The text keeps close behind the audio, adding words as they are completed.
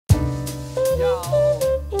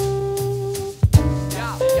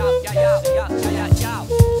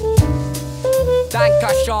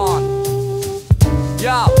Sean.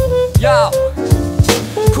 Yo.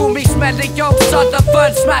 Call me smelly, yo,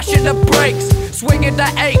 Southern, smashing the brakes. Swinging the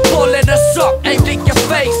 8-ball in a sock, aimed at your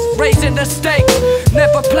face. Raising the stakes,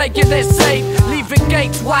 never playing it safe. Leaving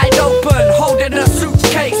gates wide open, holding a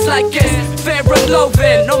suitcase like it's fear and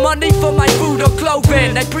loathing. No money for my food or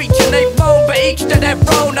clothing. They preach and they moan, but each to their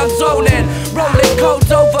own. I'm zoning, rolling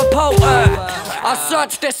codes over potent. I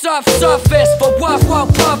search this earth's surface for worthwhile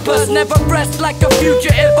purpose. Never rest like a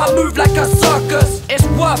fugitive, I move like a circus. It's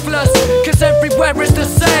worthless, cause everywhere is the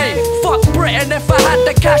same. Fuck Britain, if I had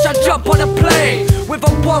the cash I'd jump on a plane with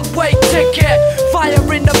a one-way ticket. Fire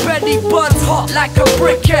in the belly, burns hot like a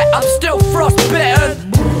briquette. I'm still frostbitten.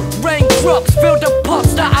 Raindrops fill the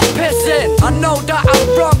pots that I piss in. I know that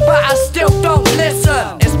I'm wrong, but I still don't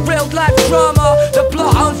listen. It's real life drama, the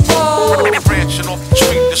plot unfolds. Branching off the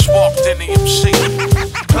street, just walked in the MC.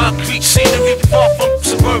 Concrete scenery, far from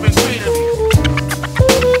suburban greenery.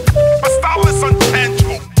 My style is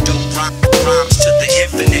untangible. Don't rhymes to the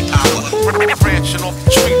infinite power. Branching off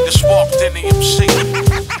the street, just walked in the MC.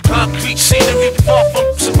 Concrete scenery, far from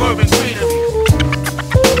suburban greenery.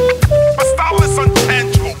 My style is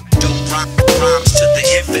untangible. Rhymes to the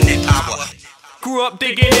infinite power. Grew up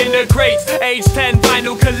digging in the crates, age 10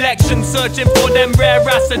 vinyl collection, searching for them rare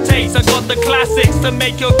acetates. I got the classics to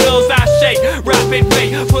make your girl's ass shake. Rapid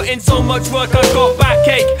rate, put in so much work I got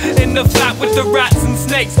backache. In the flat with the rats and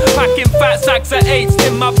snakes, packing fat sacks of 8s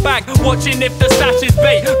in my bag, watching if the stash is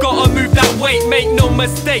bait. Gotta move that weight, make no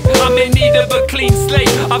mistake, I'm in need of a clean slate.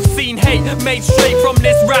 I've seen hate made straight from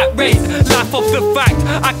this rat race. Laugh off the fact,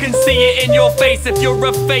 I can see it in your face. If you're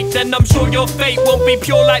a fake, then I'm sure your fate won't be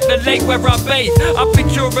pure like the lake where I bathe. I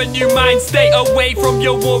picture a new mind state, away from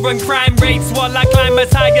your war and crime rates, while I climb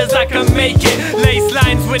as high as I can make it. Lace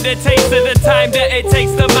lines with a taste of the time that it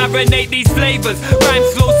takes to marinate these flavors.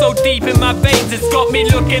 Rhymes flow so deep in my veins, it's got me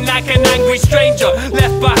looking like an angry stranger.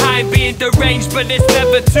 Left behind being deranged, but it's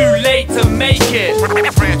never too late to make it.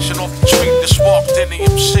 Branching off the street, just walked in the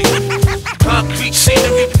MC. Concrete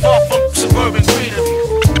scenery, far from suburban greenery.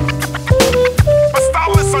 My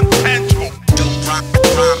style is untangible.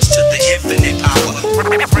 Rhymes to the infinite power.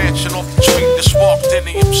 Branching off the street, just walked in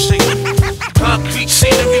the MC. Concrete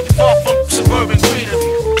scenery, far from suburban greenery.